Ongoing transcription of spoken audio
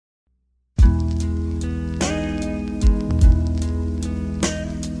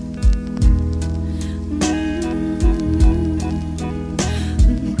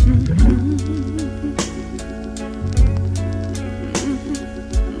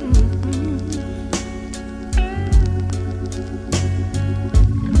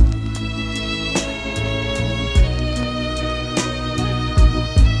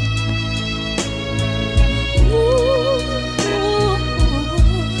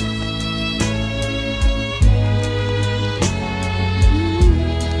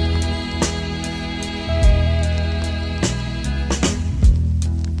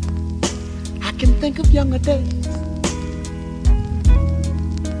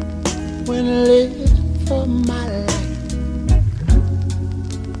when living for my life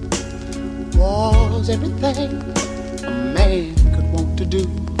was everything a man could want to do.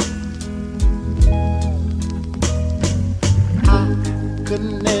 I could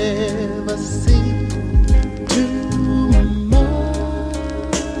never see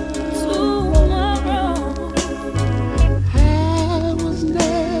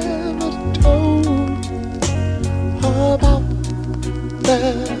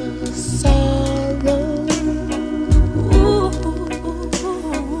the sorrow. Ooh,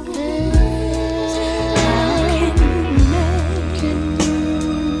 how can you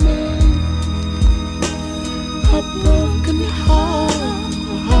make a broken heart?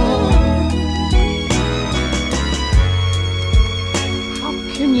 How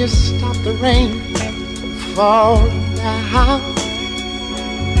can you stop the rain from falling down?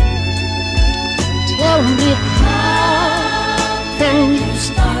 Tell me how. Can you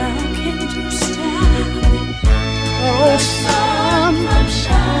stop? Oh, sun from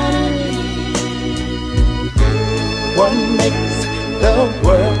shining. What makes the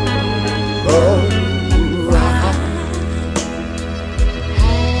world go round?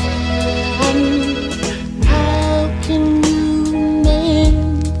 And how can you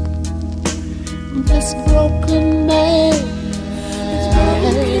mend this broken man?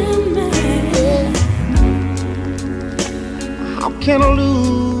 Can a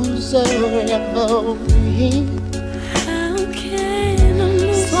loser ever win? How can a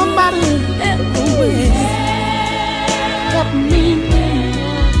loser somebody ever win? Help me win.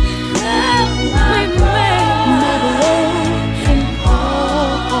 Help me make my broken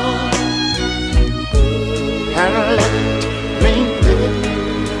heart and let me live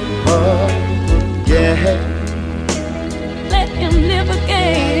again. Let him live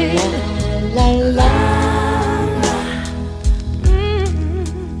again. La la la.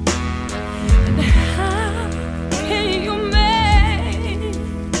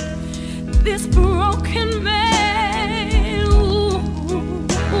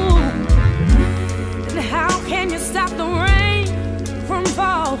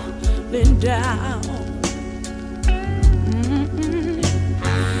 Down.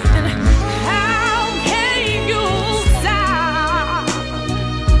 And how can you stop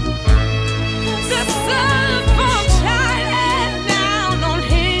the sun from shining down on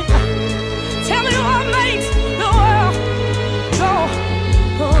him? Tell me what makes the world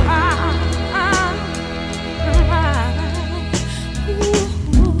go round.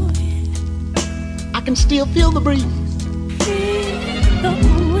 I can still feel the breeze.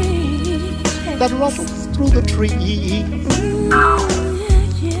 That rustled through the trees,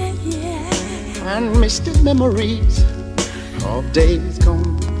 and misty memories of days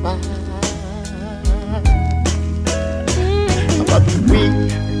gone by. But we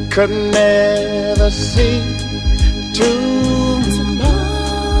could never see tomorrow.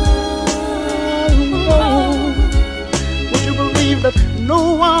 Would you believe that no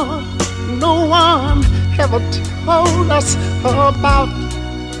one ever told us about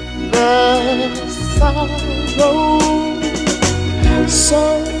the sorrow? So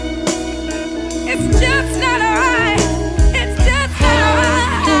it's just not right. It's just not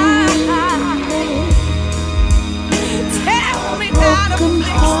right. Tell me how to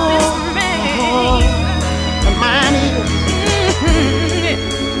fix this man. The mind is.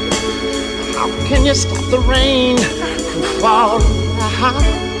 How can you stop the rain from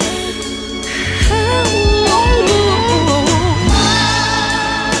falling?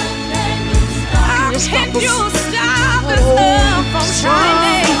 Can you stop the sun from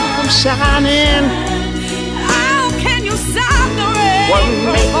shining? How can you stop the rain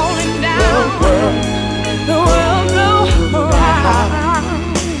from falling down? The world go round.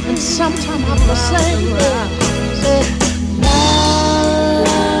 And sometimes I will say, la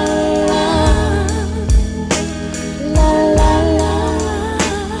la la la la,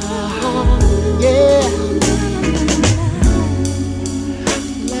 yeah.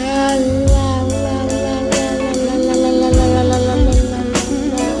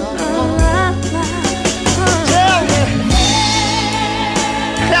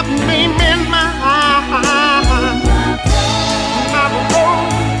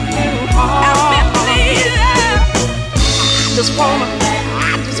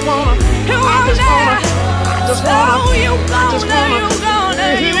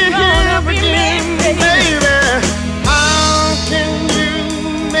 You gonna be me, baby. How can you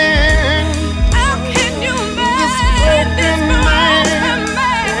mend? How can you mend this broken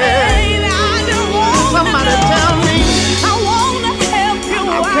man? I just want somebody tell me. I wanna help you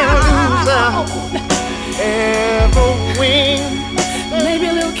out. How can a loser ever win? Maybe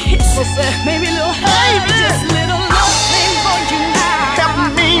a little kiss. Maybe a little hug, just a little love thing for you now.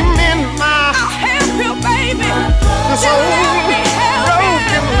 Help me mend my I'll help you, baby. this old